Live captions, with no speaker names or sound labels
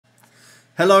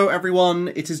Hello everyone,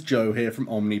 it is Joe here from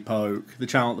OmniPoke, the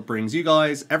channel that brings you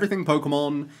guys everything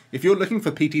Pokemon. If you're looking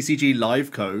for PTCG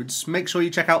live codes, make sure you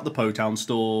check out the Potown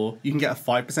store. You can get a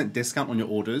 5% discount on your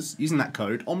orders using that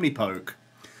code OmniPoke.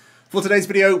 For today's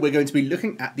video, we're going to be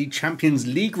looking at the Champions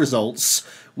League results,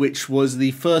 which was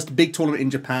the first big tournament in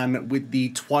Japan with the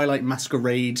Twilight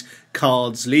Masquerade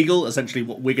cards legal, essentially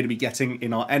what we're going to be getting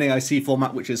in our NAIC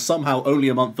format, which is somehow only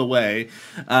a month away.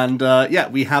 And yeah,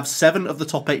 we have 7 of the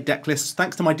top 8 deck lists.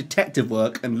 Thanks to my detective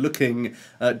work and looking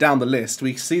down the list,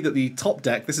 we see that the top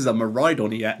deck, this is a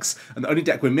Miraidon EX, and the only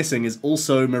deck we're missing is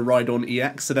also Miraidon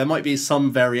EX, so there might be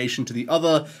some variation to the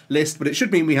other list, but it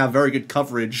should mean we have very good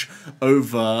coverage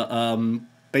over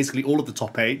basically all of the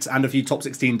top 8 and a few top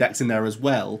 16 decks in there as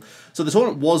well. So the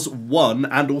tournament was won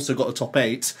and also got a top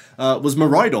 8, was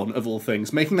Miraidon of all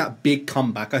things, making that big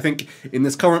comeback. I think in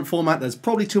this current format there's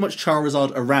probably too much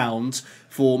Charizard around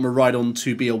for Miraidon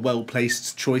to be a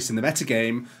well-placed choice in the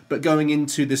metagame, but going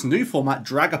into this new format,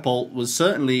 Dragapult was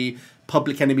certainly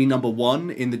public enemy number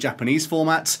 1 in the Japanese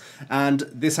format, and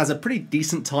this has a pretty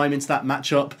decent time into that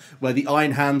matchup where the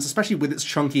Iron Hands, especially with its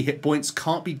chunky hit points,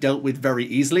 can't be dealt with very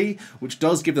easily, which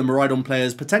does give the Miraidon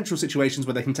players potential situations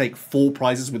where they can take 4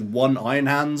 prizes with 1 Iron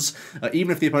Hands,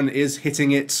 even if the opponent is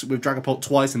hitting it with Dragapult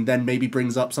twice and then maybe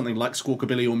brings up something like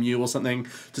Squawkabilly or Mew or something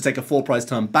to take a 4 prize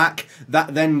turn back.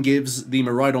 That then gives the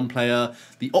Miraidon player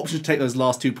the option to take those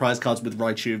last 2 prize cards with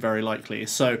Raichu, very likely.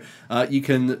 So you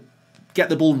can get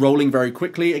the ball rolling very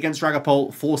quickly against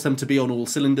Dragapult, force them to be on all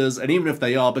cylinders, and even if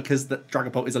they are, because the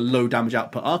Dragapult is a low damage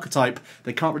output archetype,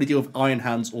 they can't really deal with Iron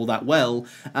Hands all that well.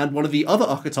 And one of the other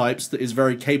archetypes that is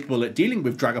very capable at dealing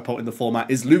with Dragapult in the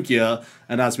format is Lugia,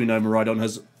 and as we know, Miraidon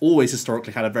has always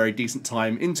historically had a very decent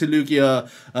time into Lugia,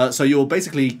 so you're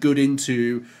basically good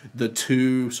into the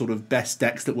 2 sort of best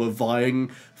decks that were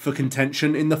vying for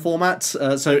contention in the format,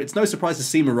 so it's no surprise to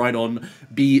see Miraidon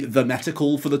be the meta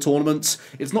call for the tournament.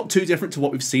 It's not too different to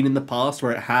what we've seen in the past,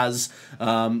 where it has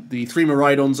the 3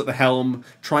 Miraidons at the helm,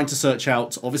 trying to search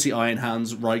out, obviously, Iron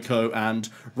Hands, Raikou, and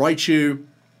Raichu.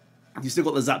 You've still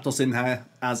got the Zapdos in here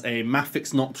as a math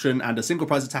fixing option and a single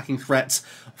prize attacking threat.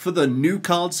 For the new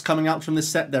cards coming out from this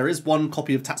set, there is 1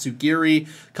 copy of Tatsugiri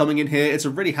coming in here. It's a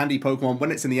really handy Pokemon.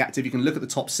 When it's in the active, you can look at the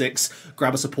top 6,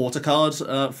 grab a supporter card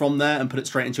from there and put it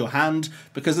straight into your hand.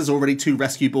 Because there's already 2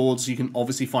 rescue boards, you can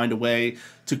obviously find a way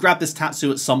to grab this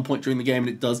Tatsu at some point during the game, and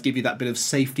it does give you that bit of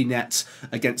safety net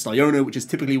against Iono, which is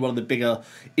typically one of the bigger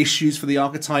issues for the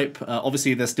archetype.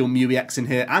 Obviously, there's still Mew EX in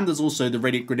here, and there's also the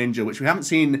Radiant Greninja, which we haven't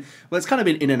seen. Well, it's kind of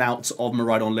been in and out of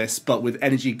Miraidon lists, but with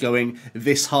energy going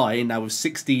this high, now with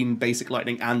 16 basic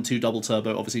lightning and 2 double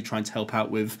turbo, obviously trying to help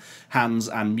out with Hands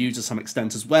and Mew to some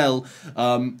extent as well,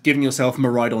 giving yourself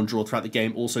Miraidon draw throughout the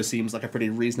game also seems like a pretty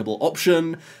reasonable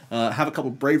option. Have a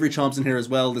couple of Bravery Charms in here as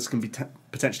well. This can be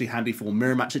potentially handy for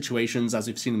mirror match situations, as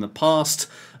we've seen in the past.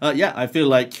 Yeah, I feel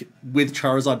like with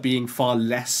Charizard being far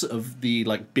less of the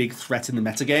big threat in the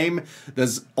metagame,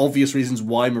 there's obvious reasons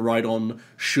why Miraidon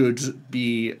should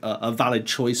be a valid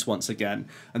choice once again.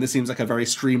 And this seems like a very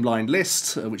streamlined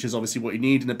list, which is obviously what you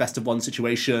need in a best of 1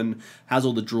 situation. Has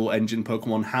all the draw engine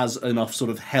Pokemon, has enough sort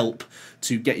of help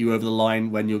to get you over the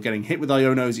line when you're getting hit with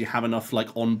Ionos. You have enough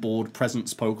on-board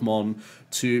presence Pokemon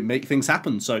to make things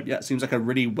happen. So yeah, it seems like a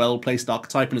really well-placed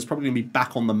archetype, and it's probably going to be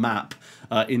back on the map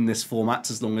in this format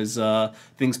as long as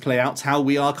things play out how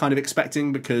we are kind of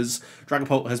expecting, because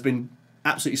Dragapult has been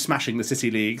absolutely smashing the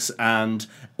City Leagues and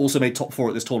also made top 4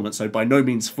 at this tournament, so by no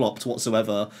means flopped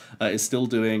whatsoever, is still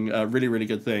doing really, really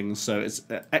good things. So it's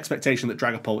expectation that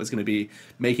Dragapult is going to be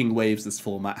making waves this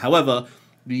format. However,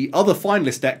 the other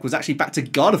finalist deck was actually back to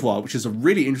Gardevoir, which is a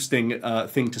really interesting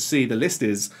thing to see. The list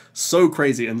is so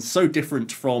crazy and so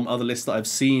different from other lists that I've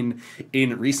seen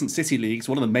in recent City Leagues.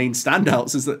 One of the main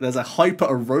standouts is that there's a Hyper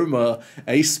Aroma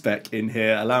Ace spec in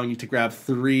here, allowing you to grab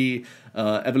 3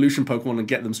 evolution Pokemon and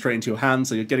get them straight into your hand,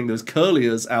 so you're getting those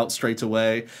Curliers out straight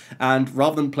away. And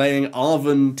rather than playing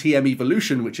Arven TM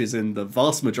Evolution, which is in the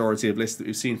vast majority of lists that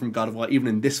we've seen from Gardevoir, even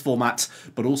in this format,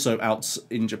 but also out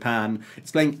in Japan,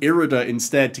 it's playing Irida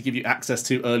instead to give you access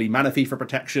to early Manaphy for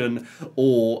protection,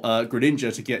 or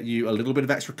Greninja to get you a little bit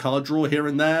of extra card draw here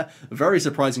and there. Very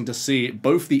surprising to see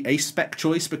both the Ace spec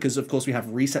choice, because of course we have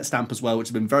Reset Stamp as well, which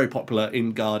has been very popular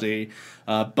in Guardi,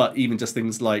 but even just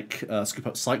things like Scoop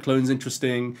Up Cyclone's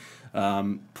interesting,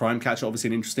 Prime Catcher obviously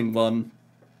an interesting one.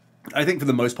 I think for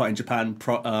the most part in Japan,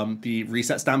 the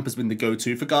reset stamp has been the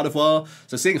go-to for Gardevoir.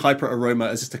 So seeing Hyper Aroma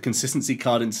as just a consistency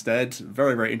card instead,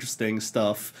 very, very interesting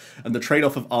stuff. And the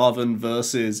trade-off of Arven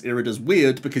versus Irida's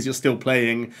weird because you're still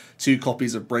playing 2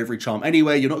 copies of Bravery Charm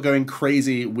anyway. You're not going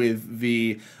crazy with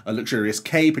the Luxurious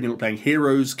Cape, and you're not playing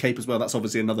Hero's Cape as well. That's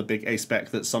obviously another big A-spec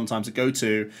that's sometimes a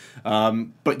go-to.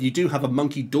 But you do have a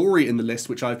Monkey Dory in the list,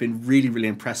 which I've been really, really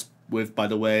impressed with, by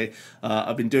the way.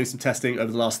 I've been doing some testing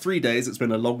over the last 3 days. It's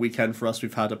been a long weekend for us.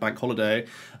 We've had a bank holiday.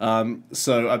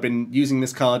 So I've been using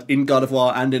this card in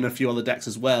Gardevoir and in a few other decks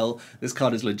as well. This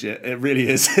card is legit. It really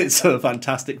is. It's a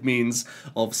fantastic means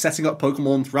of setting up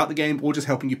Pokemon throughout the game or just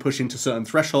helping you push into certain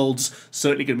thresholds.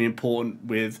 Certainly going to be important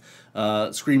with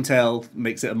Screamtail.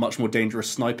 Makes it a much more dangerous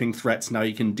sniping threat. Now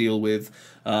you can deal with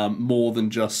more than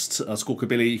just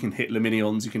Squawkabilly. You can hit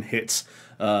Luminions. You can hit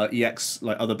EX,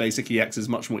 like other basic EXs,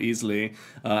 much more easily,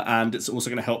 and it's also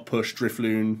going to help push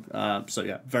Drifloon. So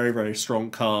yeah, very, very strong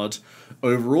card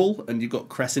overall. And you've got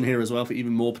Cress in here as well for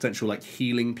even more potential like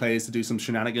healing plays to do some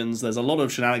shenanigans. There's a lot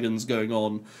of shenanigans going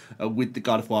on with the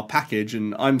Gardevoir package,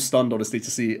 and I'm stunned honestly to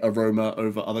see Aroma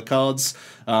over other cards.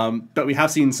 But we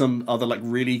have seen some other like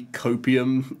really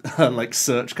copium like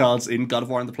search cards in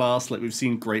Gardevoir in the past. Like we've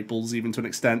seen Great Balls even to an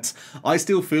extent. I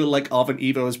still feel like Arven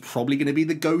Evo is probably going to be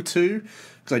the go-to,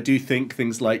 because I do think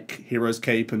things like Hero's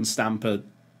Cape and Stamp are,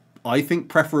 I think,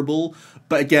 preferable.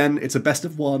 But again, it's a best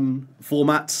of one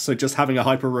format, so just having a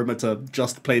Hyper Aroma to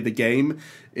just play the game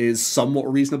is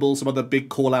somewhat reasonable. Some other big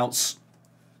call-outs.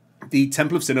 The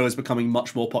Temple of Sinnoh is becoming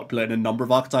much more popular in a number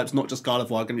of archetypes, not just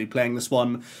Gardevoir are going to be playing this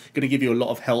one. Going to give you a lot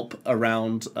of help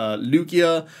around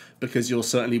Lugia, because you're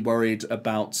certainly worried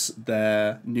about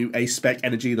their new A-Spec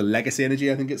energy, the Legacy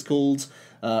energy I think it's called.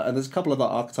 And there's a couple of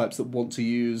other archetypes that want to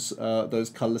use those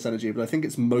colourless energy, but I think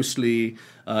it's mostly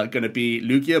going to be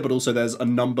Lugia, but also there's a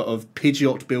number of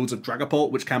Pidgeot builds of Dragapult,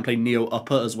 which can play Neo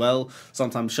Upper as well.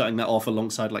 Sometimes shutting that off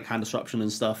alongside like Hand Disruption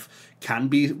and stuff can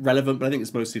be relevant, but I think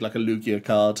it's mostly like a Lugia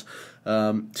card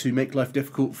to make life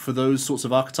difficult for those sorts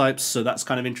of archetypes, so that's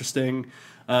kind of interesting.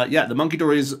 Yeah, the Monkey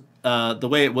Dory is, the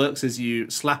way it works is you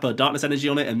slap a Darkness Energy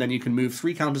on it, and then you can move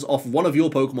 3 counters off one of your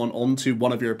Pokemon onto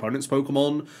one of your opponent's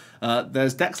Pokemon.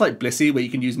 There's decks like Blissey where you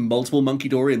can use multiple Monkey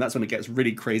Dory, and that's when it gets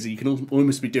really crazy. You can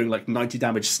almost be doing like 90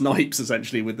 damage snipes,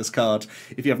 essentially, with this card,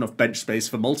 if you have enough bench space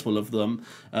for multiple of them.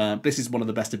 Blissey's one of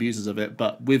the best abusers of it,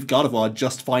 but with Gardevoir,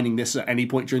 just finding this at any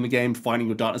point during the game, finding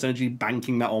your Darkness Energy,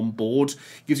 banking that on board,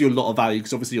 gives you a lot of value,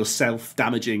 because obviously you're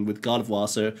self-damaging with Gardevoir,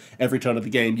 so every turn of the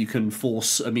game you can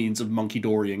force a means of Monkey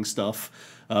Dorying stuff,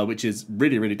 which is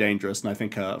really, really dangerous, and I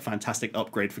think a fantastic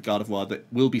upgrade for Gardevoir that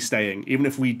will be staying, even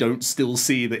if we don't still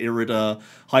see the Irida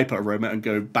Hyper Aroma and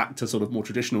go back to sort of more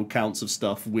traditional counts of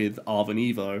stuff with Arven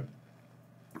Evo.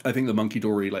 I think the Monkey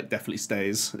Dory like definitely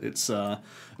stays. It's a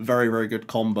very, very good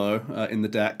combo in the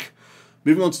deck.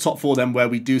 Moving on to top 4 then, where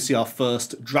we do see our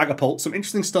first Dragapult. Some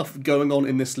interesting stuff going on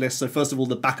in this list. So first of all,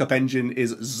 the backup engine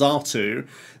is Xatu.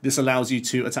 This allows you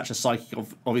to attach a Psychic,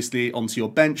 obviously, onto your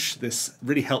bench. This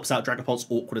really helps out Dragapult's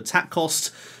awkward attack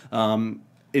cost.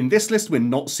 In this list, we're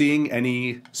not seeing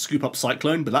any Scoop Up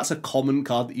Cyclone, but that's a common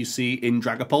card that you see in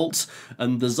Dragapult.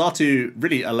 And the Xatu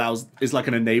really is like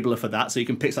an enabler for that. So you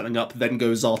can pick something up, then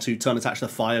go Xatu, turn attach the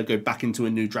fire, go back into a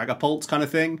new Dragapult kind of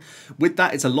thing. With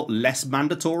that, it's a lot less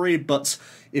mandatory, but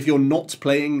if you're not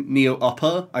playing Neo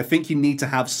Upper, I think you need to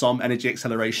have some energy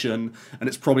acceleration, and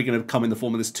it's probably going to come in the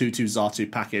form of this 2/2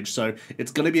 Xatu package. So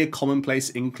it's going to be a commonplace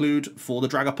include for the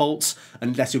Dragapult,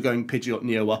 unless you're going Pidgeot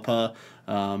Neo Upper.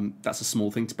 That's a small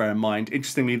thing to bear in mind.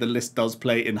 Interestingly, the list does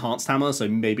play Enhanced Hammer, so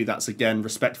maybe that's, again,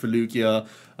 respect for Lugia,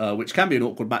 which can be an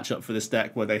awkward matchup for this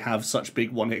deck, where they have such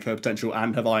big one-hit KO potential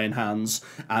and have Iron Hands,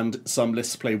 and some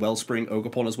lists play Wellspring,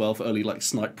 Ogerpon as well for early like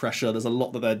snipe pressure. There's a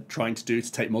lot that they're trying to do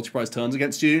to take multi-prize turns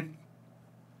against you.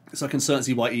 So I can certainly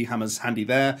see why E-Hammer's handy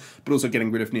there, but also getting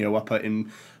rid of Neo Upper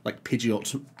in like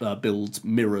Pidgeot build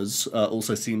mirrors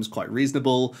also seems quite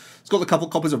reasonable. It's got a couple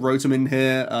copies of Rotom in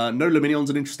here. No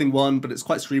Luminion's an interesting one, but it's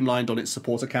quite streamlined on its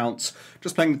support account.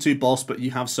 Just playing the 2 boss, but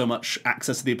you have so much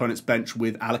access to the opponent's bench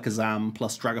with Alakazam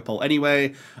plus Dragapult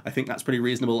anyway. I think that's pretty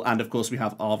reasonable, and of course we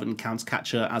have Arven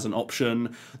Countercatcher as an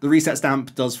option. The reset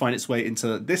stamp does find its way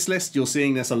into this list. You're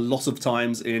seeing this a lot of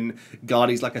times in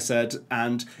Guardies, like I said,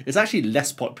 and it's actually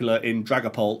less popular in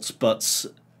Dragapult, but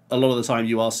a lot of the time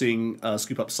you are seeing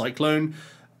Scoop Up Cyclone.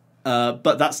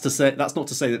 But that's not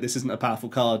to say that this isn't a powerful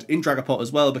card in Dragapult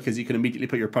as well, because you can immediately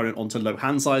put your opponent onto low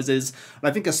hand sizes. And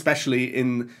I think especially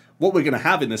in what we're going to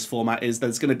have in this format is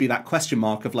there's going to be that question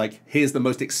mark of like, here's the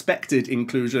most expected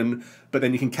inclusion, but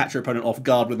then you can catch your opponent off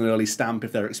guard with an early stamp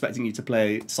if they're expecting you to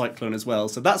play Cyclone as well.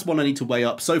 So that's one I need to weigh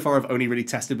up. So far I've only really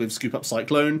tested with Scoop Up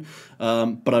Cyclone,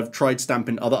 but I've tried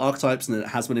stamping other archetypes and it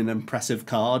has been an impressive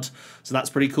card. So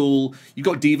that's pretty cool. You've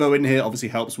got Devo in here, obviously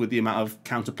helps with the amount of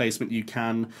counter placement you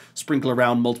can sprinkle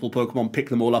around multiple Pokemon, pick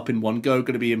them all up in one go.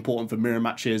 Going to be important for mirror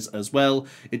matches as well.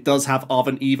 It does have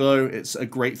Arven Evo. It's a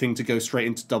great thing to go straight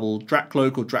into double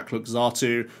Dracloak or Dracloak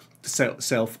Xatu to set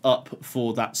yourself up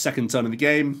for that second turn of the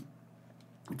game.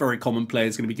 Very common player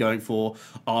is going to be going for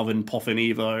Arven Poffin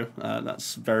Evo.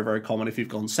 That's very, very common if you've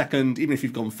gone second. Even if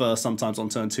you've gone first, sometimes on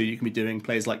turn 2 you can be doing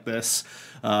plays like this.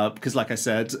 Because like I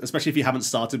said, especially if you haven't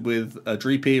started with a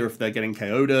Dreepy or if they're getting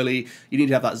KO'd early, you need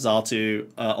to have that Xatu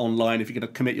online. If you're going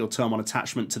to commit your turn 1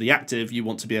 attachment to the active, you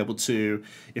want to be able to,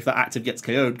 if that active gets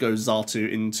KO'd, go Xatu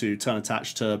into turn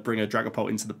attach to bring a Dragapult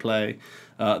into the play.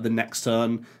 The next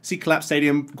turn. See Collapse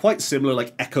Stadium, quite similar,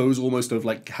 like echoes almost of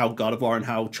like how Gardevoir and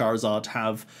how Charizard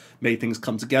have made things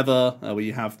come together, where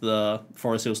you have the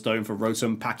Forest Hill Stone for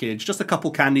Rotom package, just a couple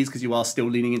candies because you are still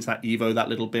leaning into that Evo that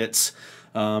little bit.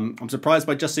 I'm surprised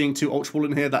by just seeing 2 Ultra Ball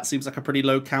in here. That seems like a pretty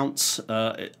low count.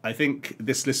 I think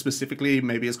this list specifically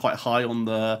maybe is quite high on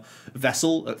the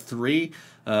Vessel at 3.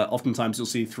 Oftentimes you'll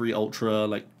see 3 Ultra,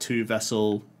 like 2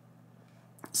 Vessel,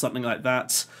 something like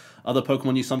that. Other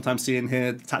Pokemon you sometimes see in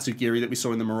here, Tatsugiri that we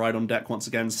saw in the Miraidon deck, once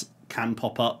again, can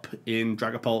pop up in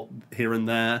Dragapult here and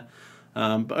there.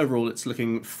 But overall, it's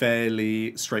looking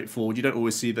fairly straightforward. You don't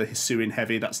always see the Hisuian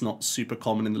Heavy. That's not super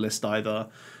common in the list either.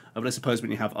 But I suppose when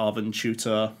you have Arven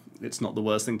Tutor, it's not the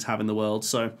worst thing to have in the world.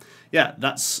 So, yeah,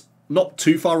 that's not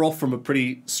too far off from a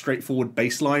pretty straightforward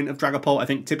baseline of Dragapult. I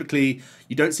think typically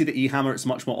you don't see the E-Hammer. It's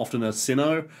much more often a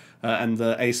Sinnoh. And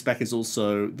the A-Spec is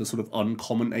also the sort of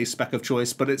uncommon A-Spec of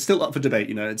choice, but it's still up for debate,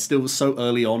 you know, it's still so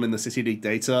early on in the City League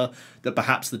data that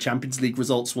perhaps the Champions League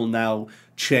results will now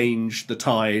change the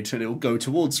tide and it will go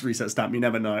towards Reset Stamp, you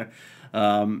never know.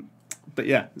 But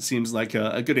yeah, it seems like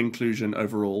a good inclusion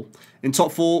overall. In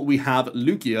top 4, we have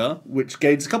Lugia, which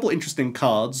gains a couple interesting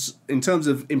cards. In terms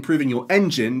of improving your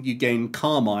engine, you gain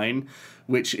Carmine,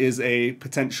 which is a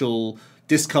potential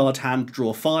discard hand,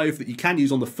 draw 5 that you can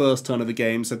use on the first turn of the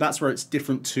game. So that's where it's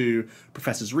different to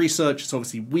Professor's Research. It's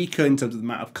obviously weaker in terms of the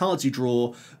amount of cards you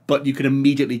draw, but you can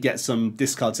immediately get some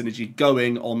discard synergy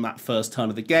going on that first turn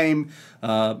of the game.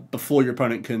 Before your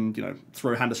opponent can, you know,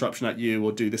 throw hand disruption at you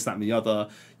or do this, that, and the other,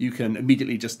 you can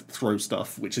immediately just throw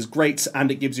stuff, which is great,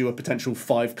 and it gives you a potential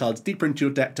 5 cards deeper into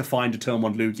your deck to find a turn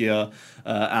 1 Lugia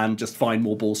and just find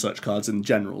more ball search cards in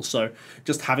general. So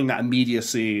just having that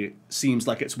immediacy seems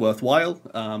like it's worthwhile.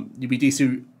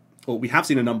 UBDC, or we have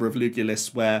seen a number of Lugia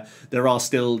lists where there are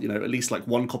still, you know, at least like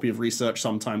 1 copy of Research,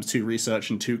 sometimes 2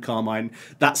 Research and 2 Carmine.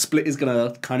 That split is going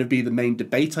to kind of be the main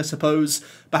debate, I suppose.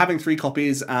 But having 3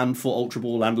 copies and 4 Ultra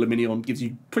Ball and Luminion gives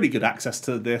you pretty good access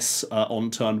to this on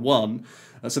turn 1.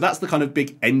 So that's the kind of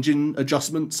big engine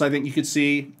adjustments I think you could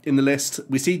see in the list.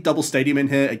 We see Double Stadium in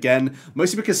here again,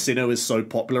 mostly because Sinnoh is so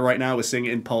popular right now. We're seeing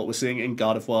it in Pult, we're seeing it in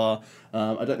Gardevoir.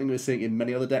 I don't think we're seeing it in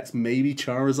many other decks, maybe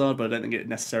Charizard, but I don't think it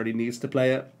necessarily needs to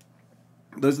play it.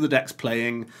 Those are the decks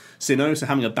playing Sinnoh, so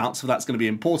having a bounce for that's going to be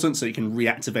important, so you can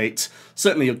reactivate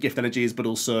certainly your gift energies, but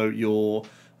also your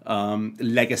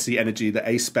legacy energy, the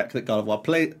A-Spec that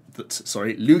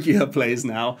Lugia plays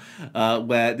now,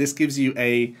 where this gives you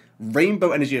a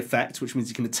Rainbow Energy effect, which means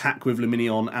you can attack with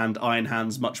Luminion and Iron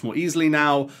Hands much more easily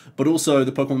now, but also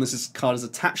the Pokemon this card is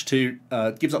attached to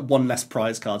gives up 1 less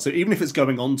prize card. So even if it's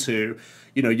going on to,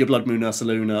 you know, your Blood Moon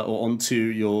Ursaluna or onto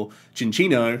your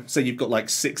Chinchino, say you've got like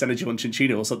 6 energy on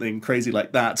Chinchino or something crazy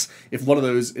like that, if one of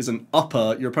those is an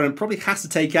upper, your opponent probably has to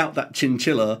take out that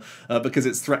Chinchilla because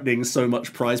it's threatening so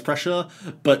much prize pressure.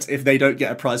 But if they don't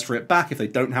get a prize for it back, if they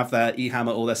don't have their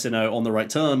E-Hammer or their Sinnoh on the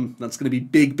right turn, that's going to be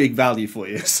big, big value for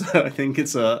you. So I think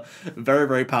it's a very,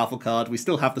 very powerful card. We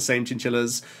still have the same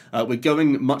Chinchillas. We're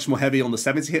going much more heavy on the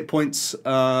 70 hit points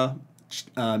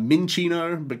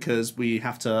Minchino, because we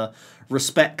have to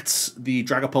respect the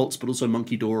Dragapults, but also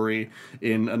Monkey Dory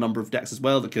in a number of decks as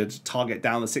well that could target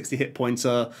down the 60 hit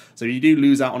pointer. So you do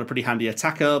lose out on a pretty handy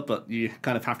attacker, but you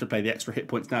kind of have to play the extra hit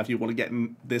points now if you want to get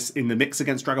this in the mix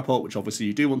against Dragapult, which obviously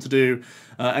you do want to do.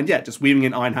 And yeah, just weaving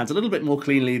in Iron Hands a little bit more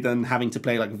cleanly than having to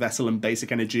play like Vessel and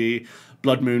Basic Energy.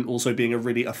 Blood Moon also being a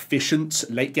really efficient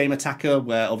late game attacker,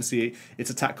 where obviously its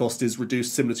attack cost is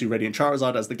reduced similar to Radiant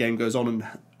Charizard as the game goes on and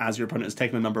as your opponent has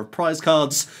taken a number of prize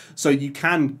cards. So you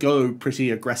can go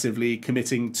pretty aggressively,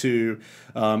 committing to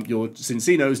your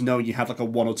Cinccino's, knowing you have like a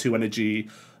 1 or 2 energy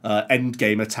end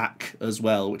game attack as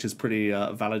well, which is pretty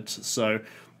valid. So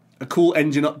a cool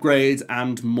engine upgrade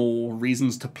and more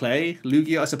reasons to play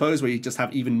Lugia, I suppose, where you just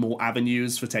have even more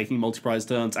avenues for taking multi-prize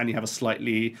turns, and you have a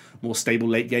slightly more stable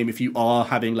late game if you are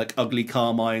having like ugly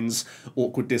Carmines,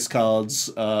 awkward discards,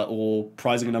 or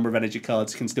prizing a number of energy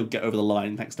cards. You can still get over the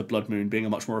line thanks to Blood Moon being a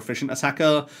much more efficient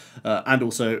attacker, and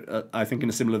also I think in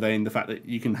a similar vein, the fact that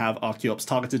you can have Archeops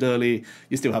targeted early,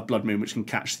 you still have Blood Moon which can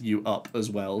catch you up as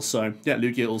well. So yeah,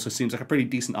 Lugia also seems like a pretty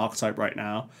decent archetype right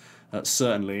now,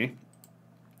 certainly.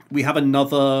 We have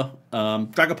another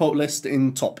Dragapult list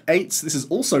in top 8. This is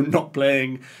also not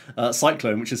playing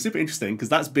Cyclone, which is super interesting because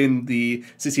that's been the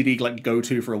City League like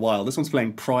go-to for a while. This one's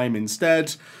playing Prime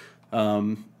instead.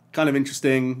 Kind of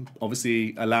interesting,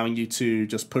 obviously allowing you to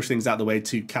just push things out of the way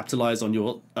to capitalize on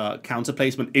your counter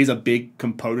placement is a big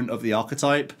component of the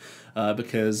archetype,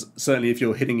 because certainly if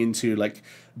you're hitting into like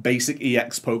basic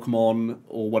EX Pokemon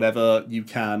or whatever, you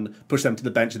can push them to the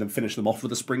bench and then finish them off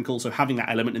with a sprinkle. So having that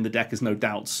element in the deck is no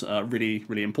doubt really,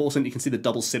 really important. You can see the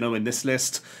double Sinnoh in this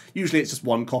list. Usually it's just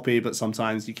 1 copy, but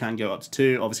sometimes you can go up to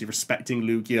 2. Obviously respecting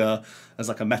Lugia as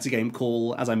like a metagame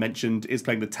call, as I mentioned, is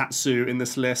playing the Tatsu in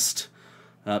this list.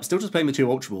 Still just playing the 2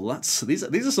 Ultra Ball. These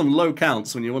are some low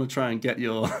counts when you want to try and get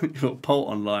your Pult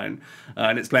online.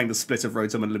 And it's playing the split of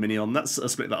Rotom and Lumineon. That's a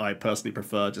split that I personally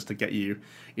prefer, just to get you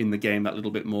in the game that little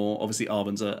bit more. Obviously,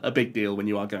 Arven's a big deal when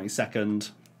you are going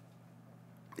second.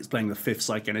 It's playing the 5th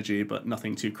Psych Energy, but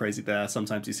nothing too crazy there.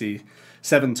 Sometimes you see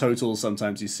 7 total,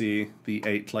 sometimes you see the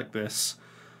 8 like this.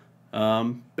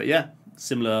 But yeah,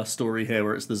 similar story here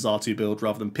where it's the Xatu build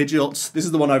rather than Pidgeot. This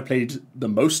is the one I've played the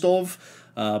most of.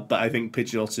 But I think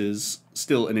Pidgeot is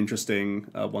still an interesting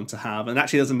one to have. And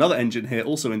actually there's another engine here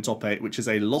also in top 8, which is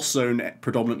a Lost Zone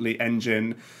predominantly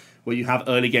engine, where you have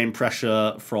early game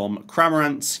pressure from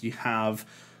Cramorant. You have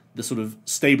the sort of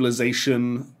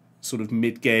stabilization sort of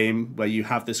mid-game, where you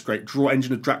have this great draw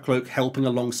engine of Dracloak helping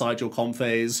alongside your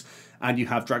Comphase, and you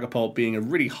have Dragapult being a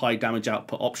really high damage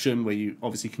output option, where you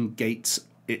obviously can gate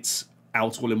its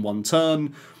out all in 1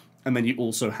 turn. And then you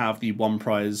also have the 1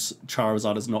 prize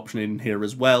Charizard as an option in here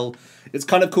as well. It's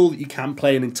kind of cool that you can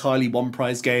play an entirely 1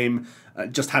 prize game,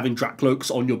 just having Dracloaks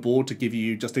on your board to give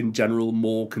you just in general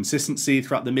more consistency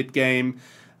throughout the mid game.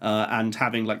 And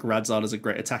having like Radzard as a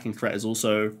great attacking threat is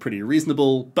also pretty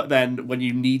reasonable. But then when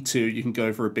you need to, you can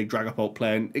go for a big Dragapult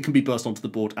play, and it can be burst onto the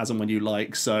board as and when you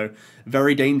like. So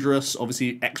very dangerous.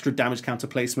 Obviously extra damage counter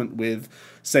placement with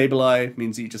Sableye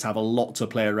means that you just have a lot to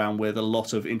play around with, a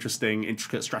lot of interesting,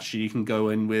 intricate strategy you can go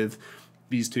in with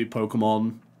these 2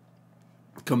 Pokemon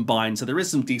combined. So there is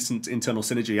some decent internal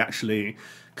synergy actually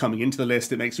coming into the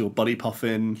list. It makes your Buddy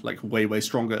Puffin like way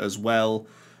stronger as well.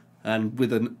 And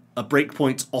with a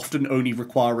breakpoint often only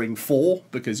requiring 4,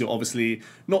 because you're obviously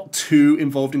not too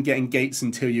involved in getting gates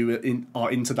until you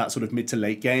are into that sort of mid to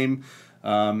late game.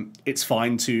 It's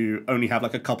fine to only have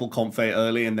like a couple Comfey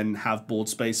early and then have board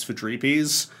space for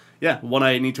Dreepies. Yeah, one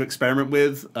I need to experiment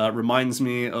with. Reminds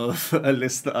me of a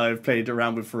list that I've played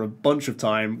around with for a bunch of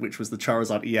time, which was the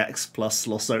Charizard EX plus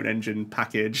Lost Zone Engine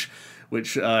package,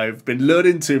 which I've been lured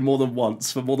into more than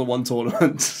once for more than 1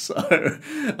 tournament. So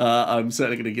I'm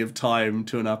certainly going to give time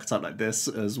to an archetype like this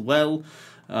as well.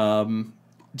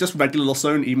 Just regular Lost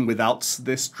Zone, even without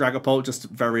this Dragapult, just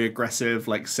very aggressive,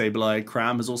 like Sableye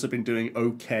Cram has also been doing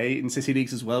okay in City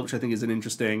Leagues as well, which I think is an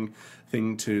interesting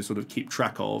thing to sort of keep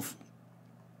track of.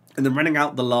 And then running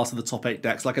out the last of the top 8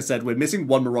 decks. Like I said, we're missing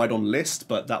 1 Miraidon list,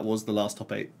 but that was the last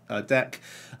top 8 deck.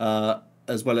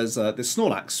 As well as this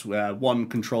Snorlax, where 1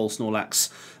 control Snorlax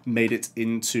made it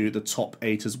into the top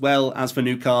 8 as well. As for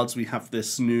new cards, we have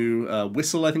this new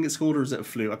Whistle, I think it's called, or is it a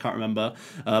Flute? I can't remember.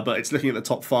 But it's looking at the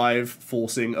top 5,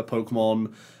 forcing a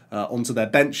Pokemon onto their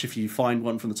bench if you find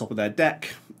one from the top of their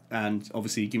deck. And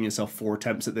obviously giving yourself 4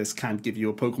 attempts at this can give you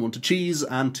a Pokemon to cheese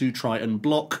and to try and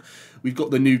block. We've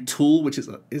got the new tool, which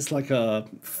is like a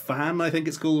fan, I think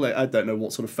it's called. I don't know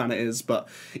what sort of fan it is, but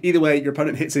either way, your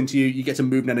opponent hits into you, you get to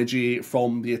move an energy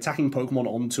from the attacking Pokemon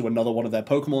onto another one of their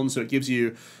Pokemon, so it gives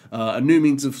you a new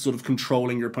means of sort of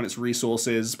controlling your opponent's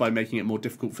resources by making it more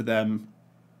difficult for them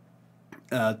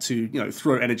to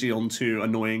throw energy onto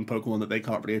annoying Pokemon that they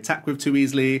can't really attack with too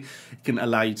easily. It can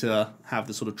allow you to have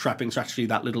the sort of trapping strategy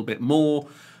that little bit more.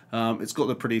 It's got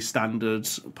the pretty standard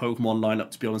Pokemon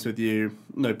lineup, to be honest with you.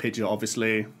 No Pidgeot,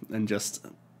 obviously, and just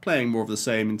playing more of the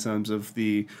same in terms of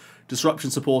the disruption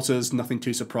supporters. Nothing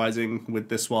too surprising with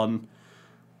this one,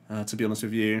 to be honest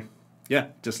with you. yeah,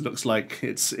 just looks like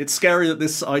it's scary that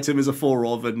this item is a 4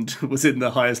 of and was in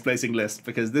the highest placing list,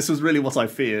 because this was really what I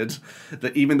feared,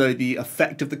 that even though the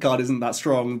effect of the card isn't that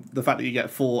strong, the fact that you get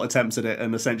 4 attempts at it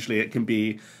and essentially it can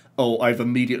be, oh, I've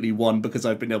immediately won because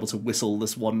I've been able to whistle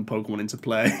this one Pokemon into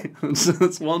play. So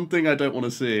that's one thing I don't want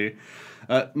to see.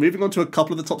 Moving on to a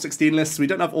couple of the top 16 lists. We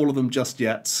don't have all of them just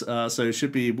yet, so it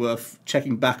should be worth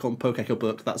checking back on Pokeecho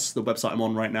Book. That's the website I'm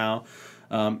on right now.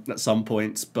 At some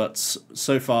point, but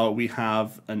so far we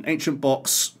have an ancient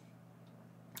box.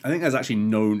 I think there's actually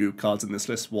no new cards in this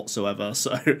list whatsoever,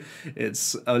 so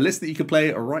it's a list that you could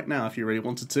play right now if you really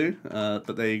wanted to,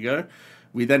 but there you go.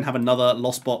 We then have another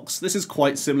lost box. This is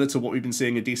quite similar to what we've been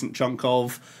seeing a decent chunk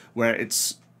of, where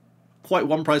it's quite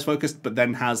one prize focused, but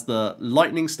then has the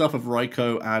lightning stuff of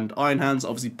Raikou and Iron Hands,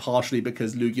 obviously partially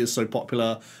because Lugia is so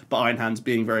popular, but Iron Hands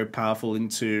being very powerful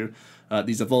into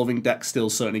these evolving decks, still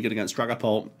certainly good against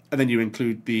Dragapult. And then you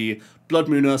include the Blood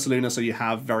Moon Ursaluna, so you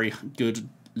have very good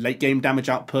late game damage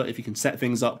output if you can set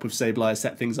things up with Sableye,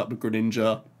 set things up with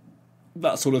Greninja,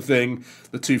 that sort of thing.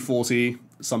 The 240,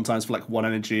 sometimes for like 1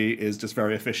 energy, is just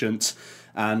very efficient.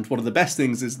 And one of the best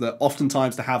things is that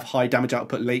oftentimes to have high damage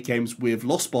output late games with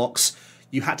Lost Box,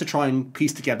 you had to try and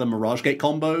piece together Mirage Gate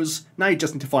combos. Now you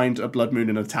just need to find a Blood Moon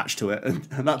and attach to it. And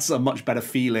that's a much better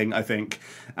feeling, I think,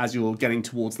 as you're getting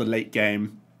towards the late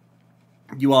game.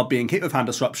 You are being hit with Hand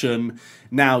Disruption.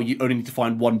 Now you only need to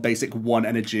find one basic 1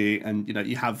 energy, and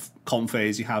you have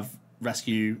Comphase, you have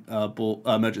Rescue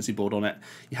Emergency Board on it,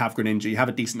 you have Greninja, you have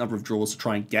a decent number of draws to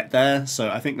try and get there. So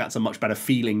I think that's a much better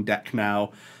feeling deck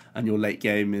now, and your late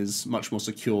game is much more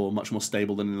secure, much more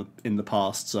stable than in the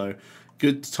past. So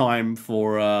good time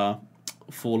for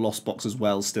Lost Box as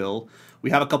well still. We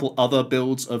have a couple other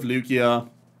builds of Lugia.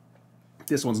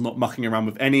 This one's not mucking around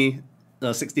with any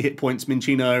 60 hit points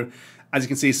Minccino. As you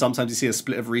can see, sometimes you see a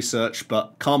split of research,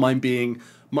 but Carmine being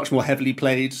much more heavily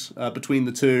played between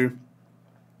the two.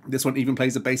 This one even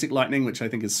plays a basic lightning, which I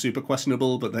think is super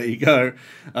questionable, but there you go.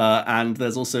 And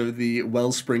there's also the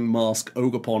Wellspring Mask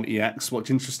Ogerpon EX. What's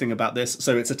interesting about this,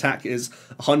 so its attack is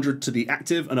 100 to the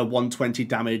active and a 120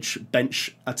 damage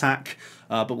bench attack.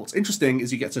 But what's interesting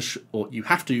is you get to, or you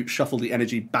have to shuffle the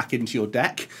energy back into your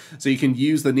deck. So you can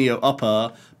use the Neo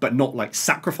Upper, but not like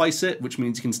sacrifice it, which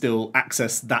means you can still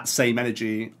access that same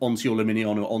energy onto your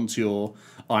Lumineon or onto your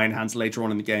Iron Hands later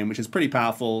on in the game, which is pretty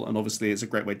powerful. And obviously it's a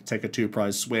great way to take a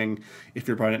 2-prize swing if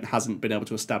your opponent hasn't been able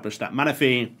to establish that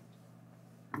Manaphy.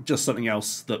 Just something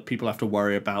else that people have to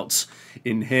worry about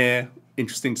in here.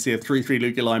 Interesting to see a 3-3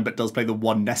 Lugia line, but does play the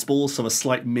 1 Nest Ball, so a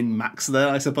slight min-max there,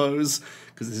 I suppose,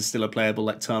 because this is still a playable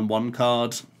like turn 1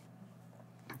 card.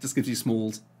 Just gives you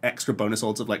small extra bonus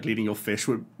odds of like leading your fish,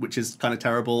 which is kind of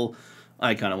terrible.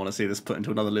 I kind of want to see this put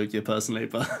into another Lugia personally,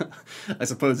 but I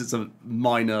suppose it's a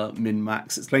minor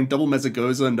min-max. It's playing double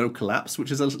Mesagoza, no Collapse,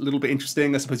 which is a little bit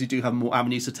interesting. I suppose you do have more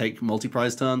avenues to take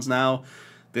multi-prize turns now.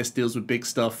 This deals with big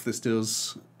stuff, this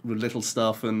deals with little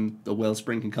stuff, and the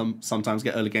Wellspring can sometimes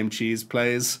get early game cheese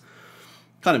plays.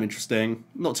 Kind of interesting.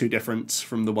 Not too different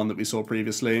from the one that we saw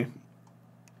previously.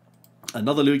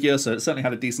 Another Lugia, so it certainly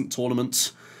had a decent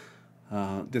tournament.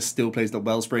 This still plays the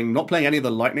Wellspring. Not playing any of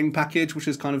the Lightning package, which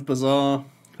is kind of bizarre.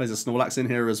 Plays a Snorlax in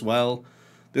here as well.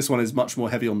 This one is much more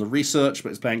heavy on the research, but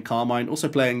it's playing Carmine. Also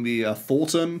playing the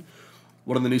Thornton.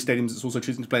 One of the new stadiums it's also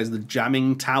choosing to play is the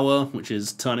Jamming Tower, which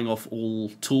is turning off all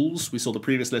tools. We saw the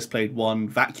previous list played one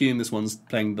Vacuum. This one's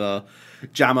playing the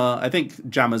Jammer. I think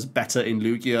Jammer's better in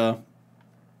Lugia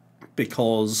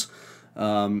because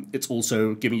it's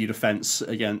also giving you defense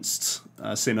against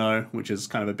Sinnoh, which is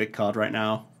kind of a big card right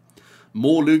now.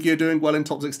 More Lugia doing well in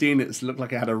top 16. It's looked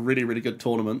like it had a really, really good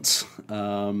tournament.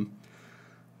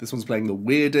 This one's playing the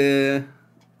Weirdeer.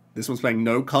 This one's playing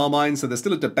no Carmine, so there's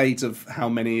still a debate of how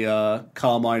many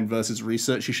Carmine versus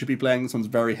Research you should be playing. This one's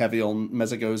very heavy on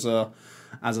Mesagoza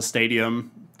as a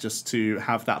stadium, just to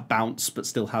have that bounce but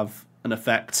still have an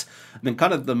effect. And then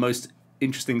kind of the most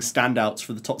interesting standouts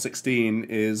for the top 16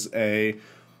 is a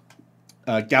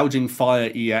Gouging Fire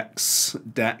EX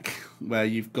deck, where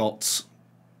you've got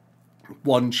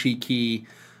one cheeky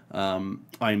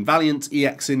I'm Valiant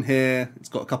EX in here. It's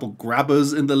got a couple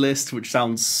grabbers in the list, which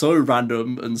sounds so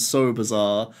random and so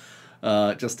bizarre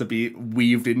just to be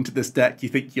weaved into this deck. You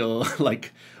think you're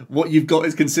like, what you've got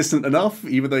is consistent enough,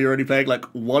 even though you're only playing like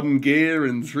 1 gear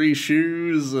and 3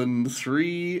 shoes and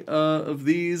 3 of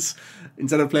these.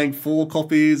 Instead of playing 4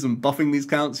 copies and buffing these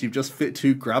counts, you've just fit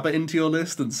 2 grabber into your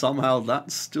list, and somehow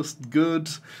that's just good.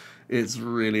 It's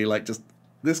really like just...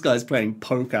 This guy's playing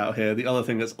Poke out here. The other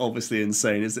thing that's obviously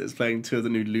insane is that it's playing 2 of the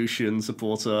new Lucian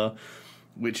supporter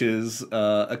which is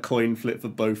a coin flip for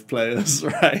both players,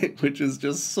 right? Which is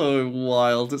just so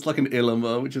wild. It's like an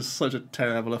Illimer, which is such a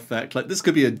terrible effect. Like, this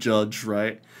could be a judge,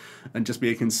 right? And just be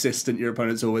a consistent, your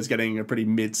opponent's always getting a pretty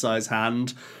mid-size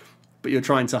hand, but you're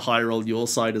trying to high roll your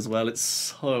side as well. It's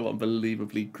so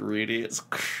unbelievably greedy. It's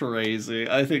crazy.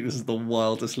 I think this is the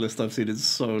wildest list I've seen in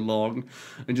so long.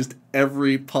 And just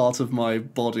every part of my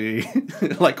body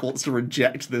like wants to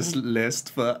reject this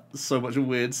list for so much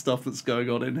weird stuff that's going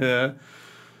on in here.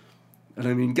 And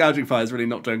I mean, Gouging Fire is really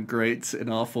not done great in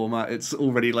our format. It's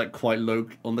already like quite low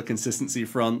on the consistency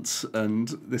front, and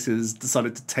this is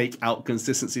decided to take out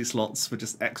consistency slots for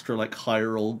just extra like high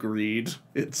roll greed.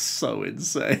 It's so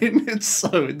insane. It's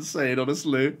so insane,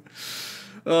 honestly.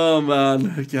 Oh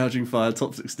man, Gouging Fire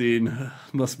top 16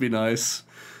 must be nice.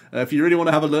 If you really want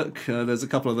to have a look, there's a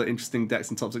couple of other interesting decks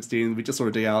in top 16. We just saw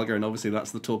a Dialga, and obviously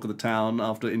that's the talk of the town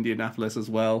after Indianapolis as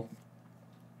well.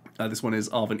 This one is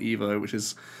Arvin Evo, which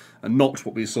is not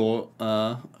what we saw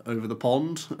over the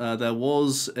pond. There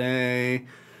was a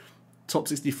top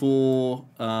 64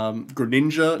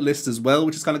 Greninja list as well,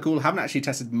 which is kind of cool. I haven't actually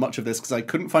tested much of this because I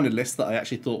couldn't find a list that I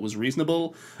actually thought was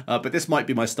reasonable. But this might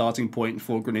be my starting point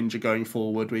for Greninja going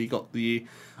forward, where you got the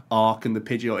Arc and the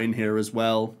Pidgeot in here as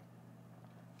well.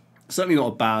 Certainly not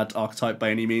a bad archetype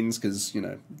by any means, because, you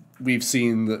know, we've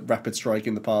seen that Rapid Strike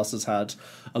in the past has had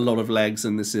a lot of legs,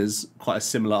 and this is quite a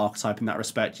similar archetype in that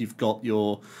respect. You've got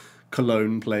your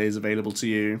Cologne plays available to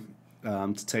you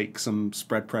to take some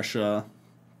spread pressure.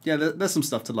 Yeah, there's some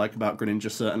stuff to like about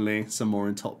Greninja, certainly. Some more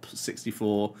in top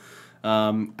 64.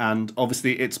 And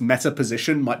obviously its meta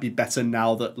position might be better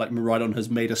now that like Miraidon has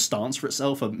made a stance for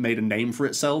itself, or made a name for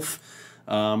itself.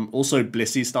 Also,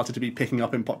 Blissey started to be picking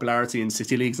up in popularity in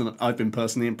city leagues, and I've been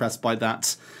personally impressed by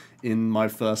that in my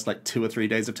first like 2 or 3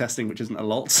 days of testing, which isn't a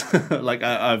lot. Like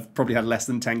I've probably had less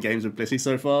than 10 games with Blissey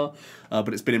so far,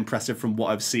 but it's been impressive from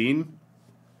what I've seen.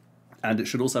 And it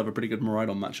should also have a pretty good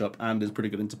Miraidon matchup, and is pretty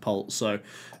good into Pult. So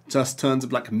just in terms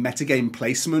of like metagame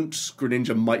placement,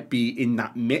 Greninja might be in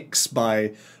that mix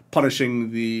by punishing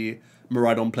the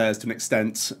Miraidon players to an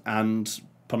extent, and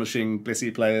punishing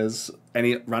Blissey players,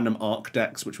 any random Arc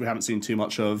decks, which we haven't seen too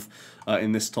much of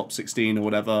in this top 16 or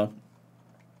whatever.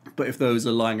 But if those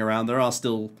are lying around, there are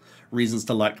still reasons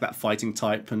to like that fighting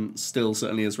type, and still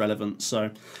certainly is relevant. So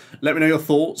let me know your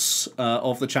thoughts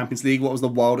of the Champions League. What was the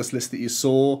wildest list that you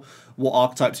saw? What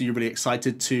archetypes are you really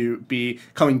excited to be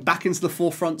coming back into the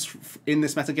forefront in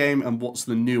this metagame? And what's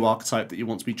the new archetype that you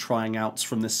want to be trying out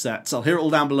from this set? So I'll hear it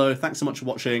all down below. Thanks so much for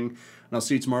watching, and I'll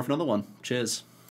see you tomorrow for another one. Cheers.